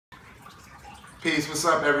Peace, what's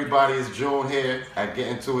up everybody? It's June here at Get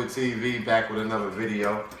Into It TV, back with another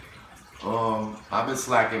video. I've been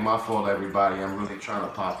slacking, my fault everybody. I'm really trying to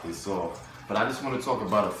pop this off. But I just want to talk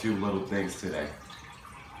about a few little things today.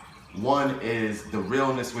 One is the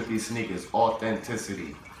realness with these sneakers,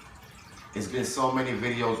 authenticity. There's been so many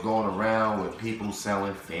videos going around with people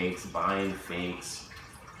selling fakes, buying fakes,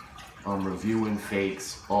 reviewing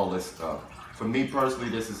fakes, all this stuff. For me personally,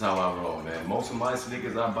 this is how I roll, man. Most of my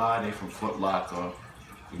sneakers I buy, they from Foot Locker,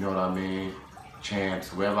 you know what I mean?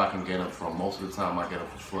 Champs, wherever I can get them from. Most of the time I get them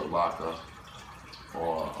from Foot Locker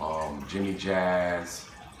or Jimmy Jazz,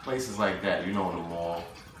 places like that, you know, in the mall.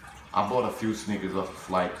 I bought a few sneakers off of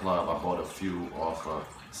Flight Club. I bought a few off of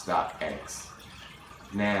StockX.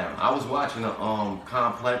 Now, I was watching a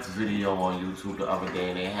Complex video on YouTube the other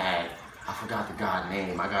day and they had, I forgot the guy's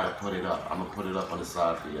name, I gotta put it up. I'm gonna put it up on the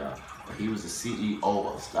side for y'all. But he was the CEO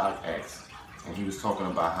of StockX and he was talking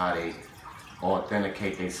about how they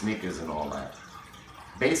authenticate their sneakers and all that.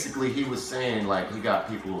 Basically, he was saying like he got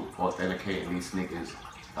people authenticating these sneakers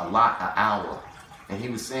a lot an hour. And he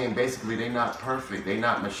was saying basically they're not perfect, they're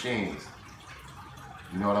not machines.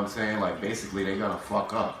 You know what I'm saying? Like basically they're gonna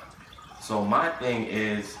fuck up. So my thing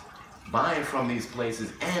is buying from these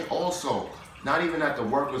places, and also not even that the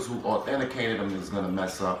workers who authenticated them is gonna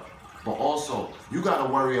mess up, but also you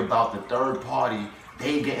gotta worry about the third party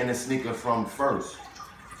they getting the sneaker from first.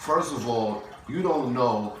 First of all, you don't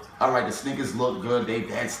know, all right, the sneakers look good, they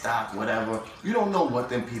dead stock, whatever. You don't know what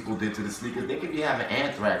them people did to the sneakers. They could be having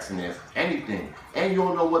anthrax in there, anything. And you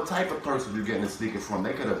don't know what type of person you're getting the sneaker from.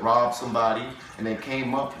 They could have robbed somebody and then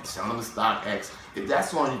came up and selling the StockX. If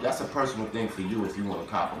that's on you, that's a personal thing for you if you want to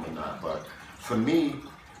cop them or not. But for me,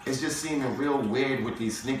 it's just seeming real weird with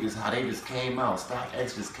these sneakers, how they just came out.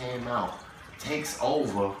 StockX just came out, takes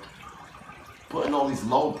over, putting all these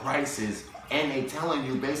low prices, and they telling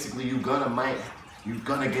you basically you're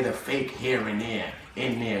gonna get a fake here and there,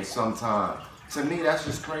 in there sometime. To me, that's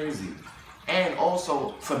just crazy. And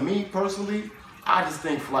also, for me personally, I just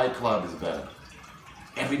think Flight Club is better.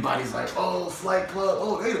 Everybody's like, oh, Flight Club,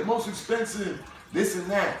 oh, they the most expensive, this and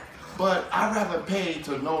that. But I'd rather pay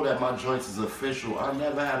to know that my joints is official. I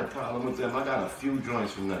never had a problem with them. I got a few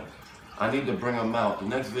joints from them. I need to bring them out. The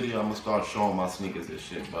next video, I'm gonna start showing my sneakers and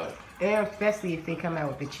shit, but. And especially if they come out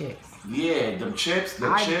with the chips. Yeah, the chips,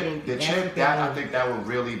 I think that would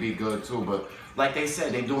really be good too. But like they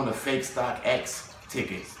said, they doing the fake StockX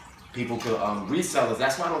tickets. People could, resellers,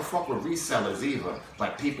 that's why I don't fuck with resellers either.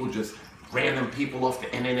 Like people just, random people off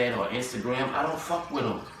the internet or Instagram, I don't fuck with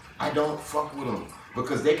them. I don't fuck with them.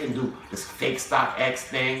 Because they can do this fake StockX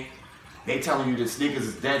thing. They telling you the sneakers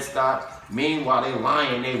is dead stock. Meanwhile, they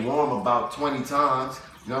lying, they wore them about 20 times.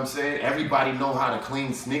 You know what I'm saying? Everybody know how to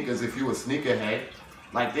clean sneakers if you a sneakerhead.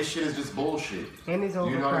 Like, this shit is just bullshit. And it's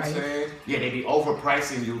overpriced. You know what I'm saying? Yeah, they be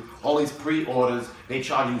overpricing you. All these pre-orders, they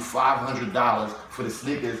charge you $500 for the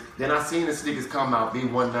sneakers. Then I seen the sneakers come out, be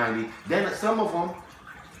 $190. Then some of them,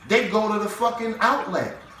 they go to the fucking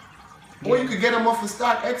outlet. Or you could get them off of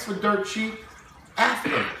StockX for dirt cheap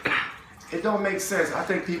after. It don't make sense. I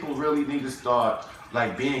think people really need to start,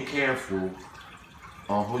 like, being careful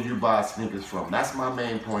on who you buy sneakers from. That's my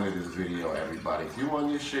main point of this video, everybody. If you on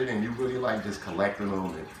your shit and you really like just collecting them,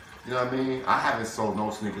 and, you know what I mean? I haven't sold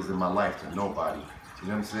no sneakers in my life to nobody. You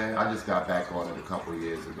know what I'm saying? I just got back on it a couple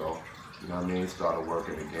years ago. You know what I mean? Started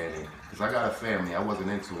working again. Because I got a family. I wasn't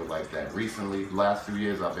into it like that. Recently, the last few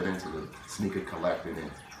years, I've been into the sneaker collecting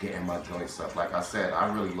and getting my joints up. Like I said,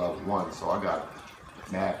 I really love ones, so I got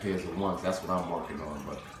mad pairs of ones. That's what I'm working on.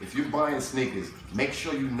 But if you're buying sneakers, make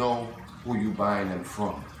sure you know who you buying them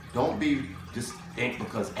from. Don't be just think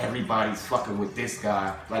because everybody's fucking with this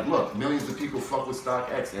guy. Like, look, millions of people fuck with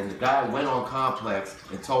StockX, and the guy went on Complex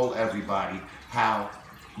and told everybody how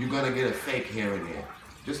you're gonna get a fake here and there.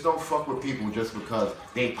 Just don't fuck with people just because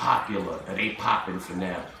they popular and they popping for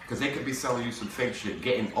now. Because they could be selling you some fake shit,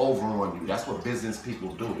 getting over on you. That's what business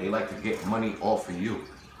people do. They like to get money off of you.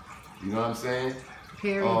 You know what I'm saying?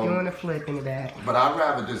 Perry doing a flip in the back. But I'd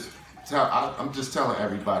rather just I'm just telling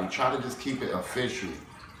everybody, try to just keep it official.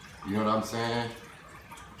 You know what I'm saying?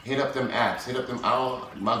 Hit up them apps. Hit up them.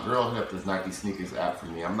 My girl hit up this Nike Sneakers app for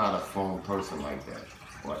me. I'm not a phone person like that,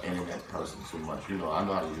 or internet person too much. You know, I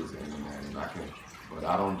know how to use the internet, and I can, but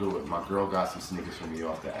I don't do it. My girl got some sneakers for me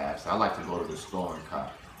off the apps. I like to go to the store and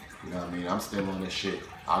cop. You know what I mean? I'm still on this shit.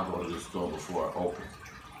 I'll go to the store before it opens.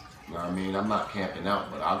 You know what I mean? I'm not camping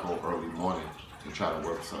out, but I'll go early morning and try to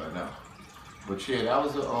work something out. But yeah, that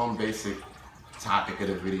was the basic topic of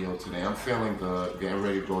the video today. I'm feeling good, getting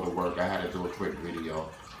ready to go to work. I had to do a quick video.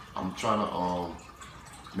 I'm trying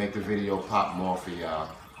to make the video pop more for y'all.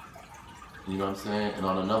 You know what I'm saying? And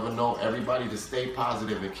on another note, everybody just stay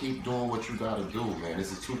positive and keep doing what you gotta do, man.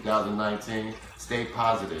 This is 2019. Stay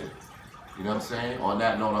positive. You know what I'm saying? On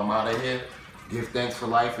that note, I'm out of here. Give thanks for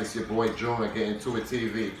life. It's your boy June at Get Into It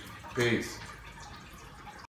TV. Peace.